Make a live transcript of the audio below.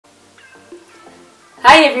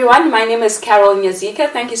Hi everyone, my name is Nyazika.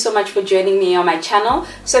 Thank you so much for joining me on my channel.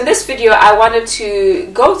 So in this video I wanted to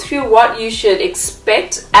go through what you should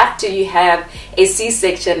expect after you have a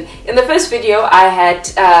C-section. In the first video I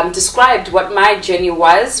had described what my journey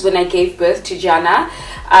was when I gave birth to Jana.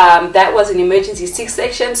 That was an emergency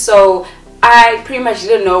C-section, so I pretty much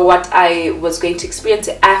didn't know what I was going to experience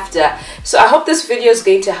after. So I hope this video is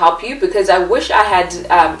going to help you, because I wish I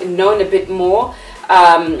had known a bit more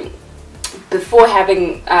before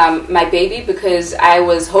having my baby, because I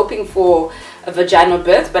was hoping for a vaginal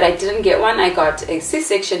birth, but I didn't get one. I got a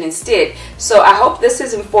C-section instead. So I hope this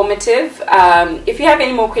is informative. If you have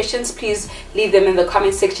any more questions, please leave them in the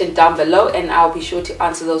comment section down below and I'll be sure to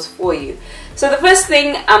answer those for you. So the first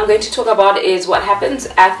thing I'm going to talk about is what happens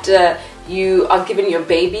after you are given your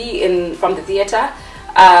baby from the theater.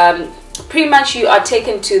 Pretty much you are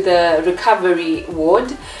taken to the recovery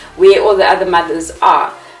ward where all the other mothers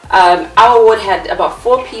are. Our ward had about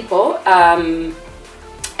 4 people, and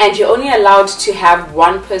you're only allowed to have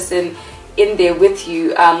one person in there with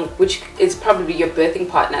you, which is probably your birthing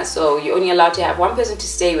partner. So you're only allowed to have one person to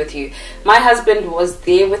stay with you. My husband was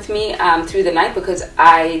there with me through the night, because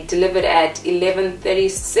I delivered at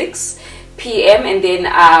 11:36 p.m. and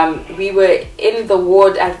then we were in the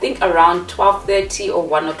ward I think around 12:30 or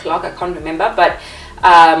 1 o'clock, I can't remember, but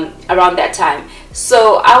around that time.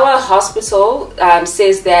 So our hospital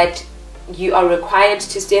says that you are required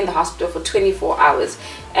to stay in the hospital for 24 hours,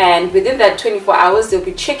 and within that 24 hours they'll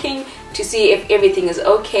be checking to see if everything is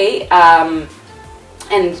okay, and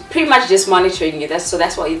pretty much just monitoring you. That's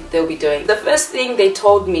what they'll be doing. The first thing they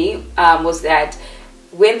told me was that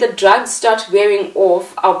when the drugs start wearing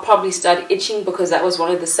off, I'll probably start itching, because that was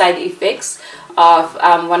one of the side effects of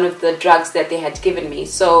one of the drugs that they had given me.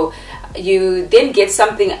 So you then get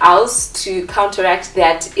something else to counteract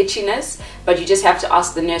that itchiness, but you just have to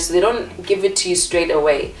ask the nurse, so they don't give it to you straight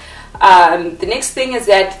away. The next thing is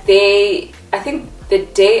that I think the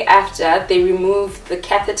day after, they remove the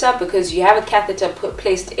catheter, because you have a catheter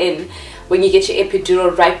placed in when you get your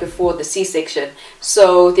epidural right before the C-section.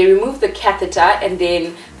 So they remove the catheter, and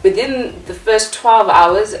then within the first 12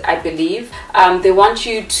 hours, I believe, they want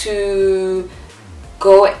you to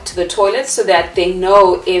go to the toilet so that they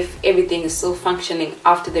know if everything is still functioning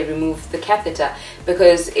after they remove the catheter.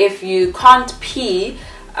 Because if you can't pee,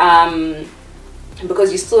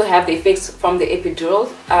 because you still have the effects from the epidural,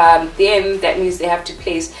 then that means they have to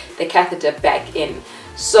place the catheter back in.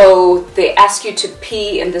 So they ask you to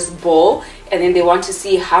pee in this bowl, and then they want to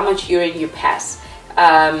see how much urine you pass.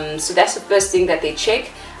 So that's the first thing that they check.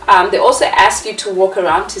 They also ask you to walk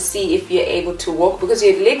around to see if you're able to walk, because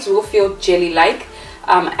your legs will feel jelly-like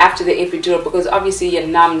after the epidural, because obviously you're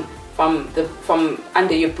numb from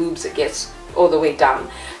under your boobs, it gets all the way down.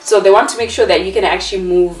 So they want to make sure that you can actually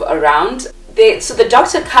move around. So the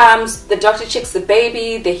doctor comes, the doctor checks the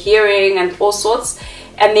baby, the hearing, and all sorts,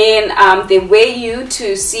 and then they weigh you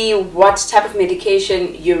to see what type of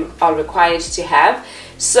medication you are required to have.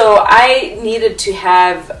 So I needed to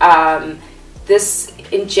have this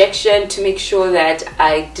injection to make sure that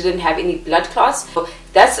I didn't have any blood clots. So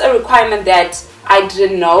that's a requirement that I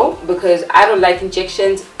didn't know, because I don't like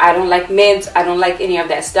injections, I don't like meds, I don't like any of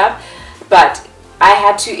that stuff. But I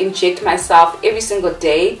had to inject myself every single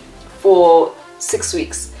day for 6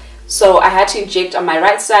 weeks. So I had to inject on my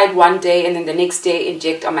right side one day, and then the next day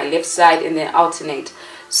inject on my left side, and then alternate.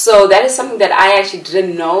 So that is something that I actually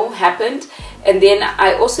didn't know happened. And then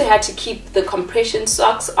I also had to keep the compression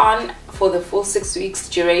socks on for the full 6 weeks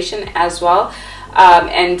duration as well.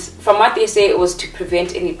 And from what they say, it was to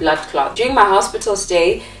prevent any blood clot. During my hospital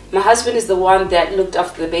stay, my husband is the one that looked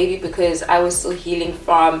after the baby, because I was still healing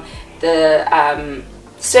from the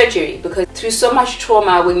surgery, because through so much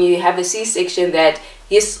trauma when you have a C-section, that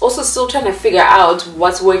he's also still trying to figure out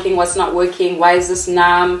what's working, what's not working, why is this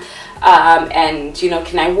numb, and you know,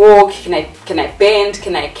 can I walk, can I bend,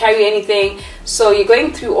 can I carry anything? So you're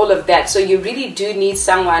going through all of that. So you really do need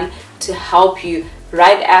someone to help you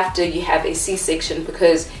right after you have a C-section,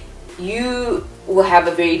 because you will have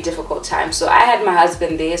a very difficult time. So I had my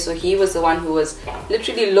husband there, so he was the one who was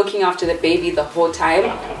literally looking after the baby the whole time.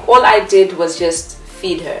 All I did was just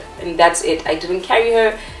feed her, and that's it. I didn't carry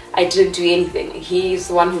her, I didn't do anything. He's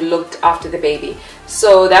the one who looked after the baby.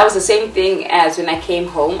 So that was the same thing as when I came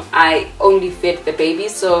home. I only fed the baby.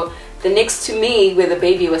 So the next to me, where the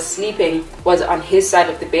baby was sleeping, was on his side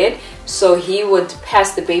of the bed. So he would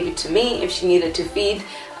pass the baby to me if she needed to feed,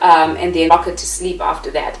 and then rock her to sleep after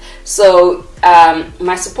that. So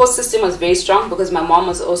my support system was very strong, because my mom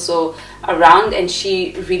was also around, and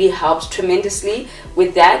she really helped tremendously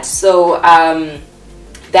with that. So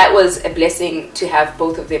that was a blessing to have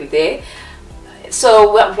both of them there.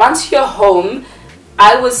 So once you're home,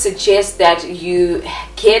 I would suggest that you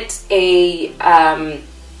get a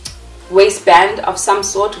waistband of some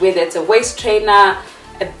sort, whether it's a waist trainer,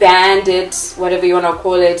 a bandit, whatever you want to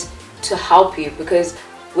call it, to help you, because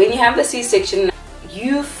when you have the C-section,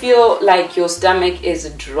 you feel like your stomach is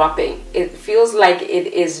dropping. It feels like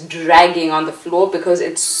it is dragging on the floor because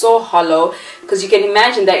it's so hollow, because you can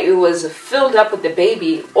imagine that it was filled up with the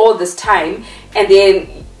baby all this time, and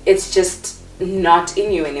then it's just not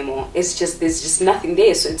in you anymore. It's just, there's just nothing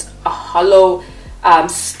there. So it's a hollow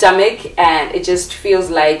stomach, and it just feels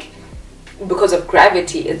like, because of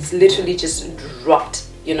gravity, it's literally just dropped,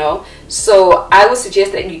 you know. So I would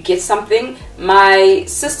suggest that you get something. My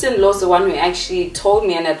sister-in-law is the one who actually told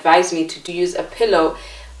me and advised me to use a pillow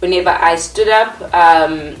whenever I stood up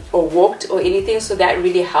or walked or anything, so that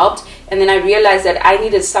really helped. And then I realized that I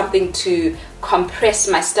needed something to compress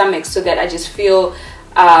my stomach so that I just feel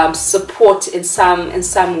support in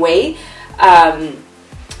some way.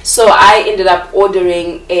 So I ended up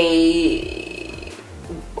ordering a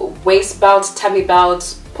waist belt, tummy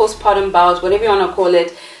belt, postpartum belt, whatever you want to call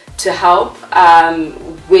it, to help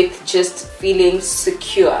with just feeling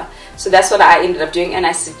secure. So that's what I ended up doing, and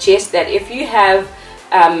I suggest that if you have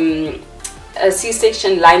a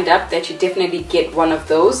C-section lined up, that you definitely get one of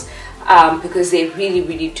those, because they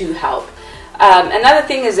really do help. Another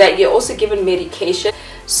thing is that you're also given medication.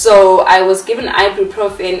 So I was given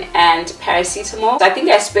ibuprofen and paracetamol. So I think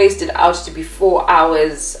I spaced it out to be 4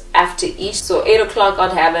 hours after each. So 8 o'clock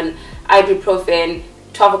I'd have an ibuprofen,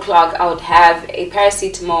 12 o'clock I would have a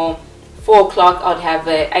paracetamol, 4 o'clock I would have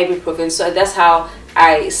an ibuprofen. So that's how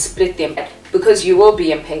I split them, because you will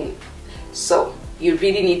be in pain. So you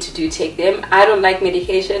really need to take them. I don't like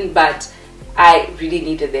medication, but I really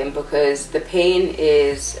needed them because the pain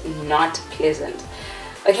is not pleasant.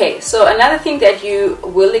 Okay, so another thing that you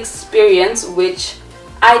will experience, which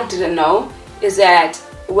I didn't know, is that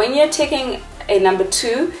when you're taking a number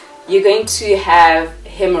 2, you're going to have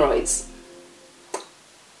hemorrhoids.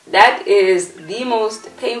 That is the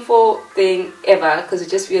most painful thing ever, because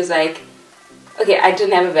it just feels like, okay, I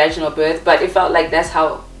didn't have a vaginal birth, but it felt like that's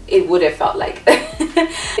how it would have felt like.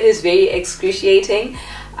 It is very excruciating,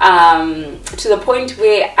 to the point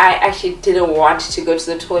where I actually didn't want to go to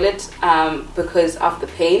the toilet because of the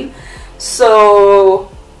pain.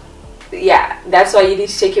 So yeah, that's why you need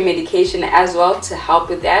to take your medication as well to help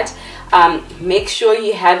with that. Make sure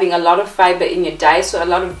you're having a lot of fiber in your diet, so a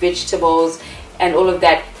lot of vegetables and all of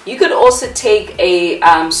that. You could also take a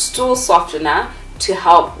stool softener to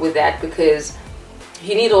help with that, because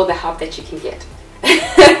you need all the help that you can get.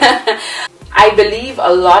 I believe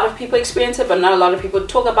a lot of people experience it, but not a lot of people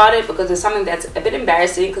talk about it, because it's something that's a bit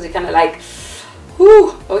embarrassing, because you're kind of like,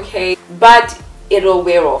 whew, okay, but it'll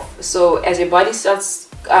wear off. So as your body starts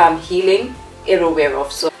healing, it'll wear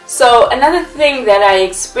off. So another thing that I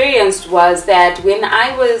experienced was that when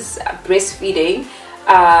I was breastfeeding,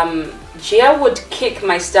 Gia would kick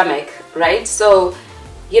my stomach, right? So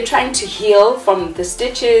you're trying to heal from the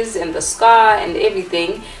stitches and the scar and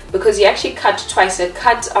everything, because you actually cut twice. You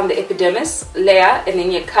cut on the epidermis layer, and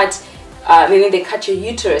then you cut, and then they cut your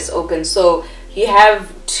uterus open. So you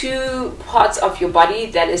have 2 parts of your body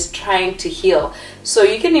that is trying to heal. So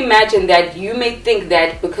you can imagine that you may think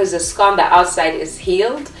that because the scar on the outside is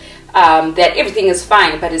healed, that everything is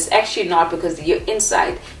fine, but it's actually not, because your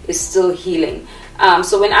inside is still healing.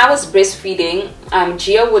 So when I was breastfeeding,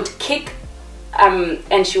 Gia would kick,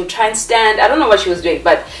 and she would try and stand. I don't know what she was doing,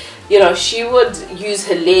 but you know, she would use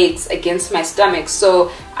her legs against my stomach. So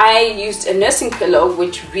I used a nursing pillow,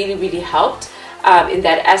 which really helped in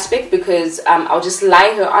that aspect, because I'll just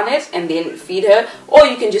lie her on it and then feed her, or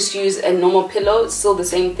you can just use a normal pillow. Still the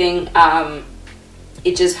same thing.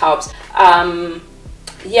 It just helps.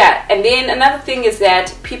 Yeah, and then another thing is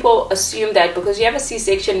that people assume that because you have a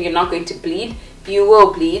C-section, you're not going to bleed. You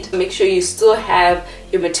will bleed. Make sure you still have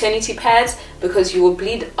your maternity pads, because you will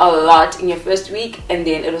bleed a lot in your first week, and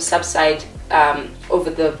then it will subside over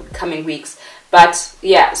the coming weeks. But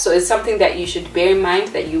yeah, so it's something that you should bear in mind,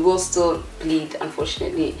 that you will still bleed,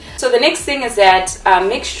 unfortunately. So the next thing is that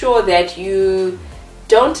make sure that you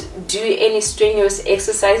don't do any strenuous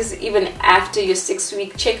exercises even after your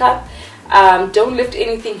 6-week checkup. Don't lift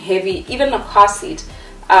anything heavy, even a car seat.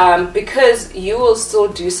 Because you will still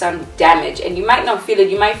do some damage, and you might not feel it.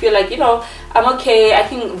 You might feel like, you know, I'm okay, I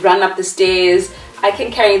can run up the stairs, I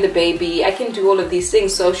can carry the baby, I can do all of these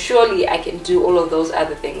things, so surely I can do all of those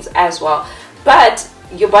other things as well. But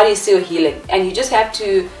your body is still healing, and you just have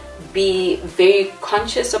to be very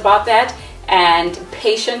conscious about that and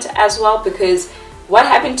patient as well, because what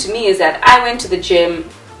happened to me is that I went to the gym,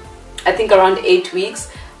 I think around 8 weeks.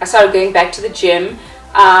 I started going back to the gym,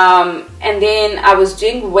 and then I was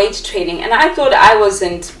doing weight training, and I thought I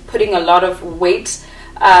wasn't putting a lot of weight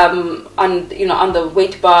on the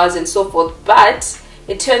weight bars and so forth, but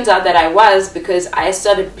it turns out that I was, because I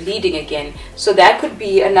started bleeding again. So that could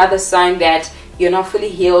be another sign that you're not fully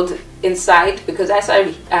healed inside, because I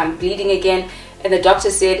started bleeding again, and the doctor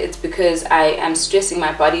said it's because I am stressing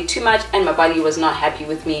my body too much, and my body was not happy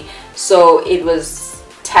with me, so it was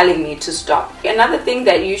telling me to stop. Another thing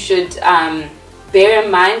that you should bear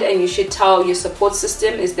in mind, and you should tell your support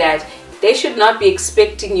system, is that they should not be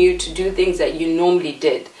expecting you to do things that you normally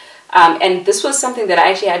did. And this was something that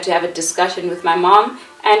I actually had to have a discussion with my mom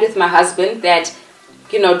and with my husband, that,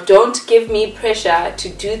 don't give me pressure to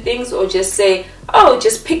do things, or just say, oh,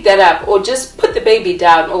 just pick that up, or just put the baby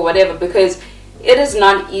down, or whatever, because it is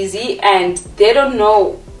not easy, and they don't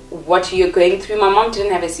know what you're going through. My mom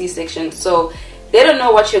didn't have a C-section, so they don't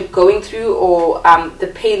know what you're going through, or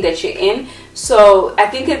the pain that you're in. So I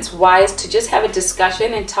think it's wise to just have a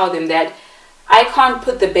discussion and tell them that I can't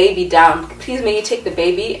put the baby down. Please, may you take the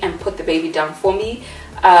baby and put the baby down for me.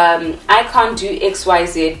 I can't do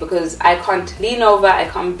XYZ because I can't lean over, I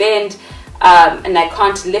can't bend, and I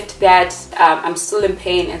can't lift that. I'm still in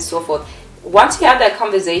pain, and so forth. Once you have that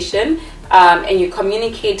conversation and you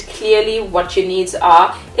communicate clearly what your needs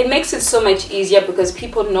are, it makes it so much easier, because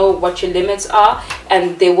people know what your limits are,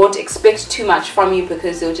 and they won't expect too much from you,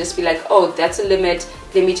 because they'll just be like, oh, that's a limit,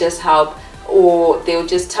 let me just help. Or they'll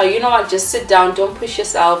just tell you, you know what, just sit down, don't push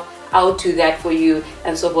yourself, I'll do that for you,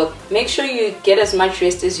 and so forth. Make sure you get as much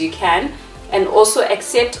rest as you can, and also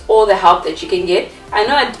accept all the help that you can get. I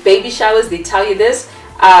know at baby showers they tell you this,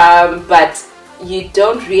 but you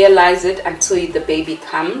don't realize it until the baby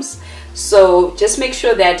comes. So just make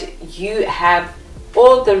sure that you have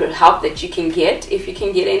all the help that you can get, if you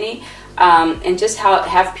can get any, and just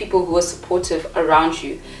have people who are supportive around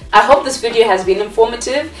you. I hope this video has been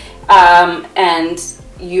informative, and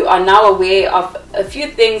you are now aware of a few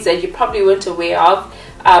things that you probably weren't aware of,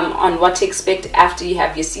 on what to expect after you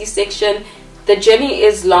have your C-section. The journey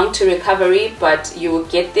is long to recovery, but you will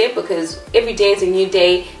get there, because every day is a new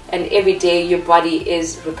day, and every day your body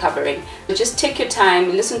is recovering. So just take your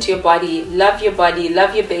time, listen to your body, love your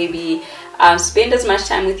baby, spend as much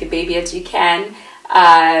time with your baby as you can.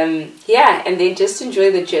 Yeah, and then just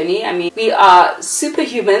enjoy the journey. I mean, we are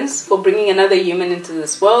superhumans for bringing another human into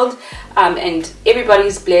this world, and everybody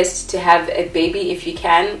is blessed to have a baby if you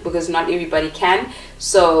can, because not everybody can.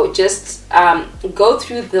 So just go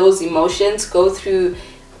through those emotions, go through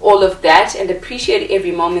all of that, and appreciate every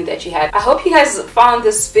moment that you have. I hope you guys found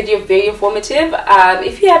this video very informative.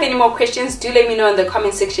 If you have any more questions, do let me know in the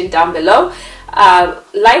comment section down below.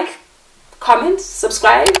 Like, comment,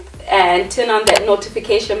 subscribe, and turn on that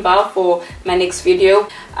notification bell for my next video.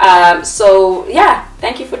 So yeah,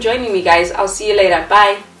 thank you for joining me, guys. I'll see you later.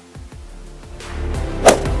 Bye.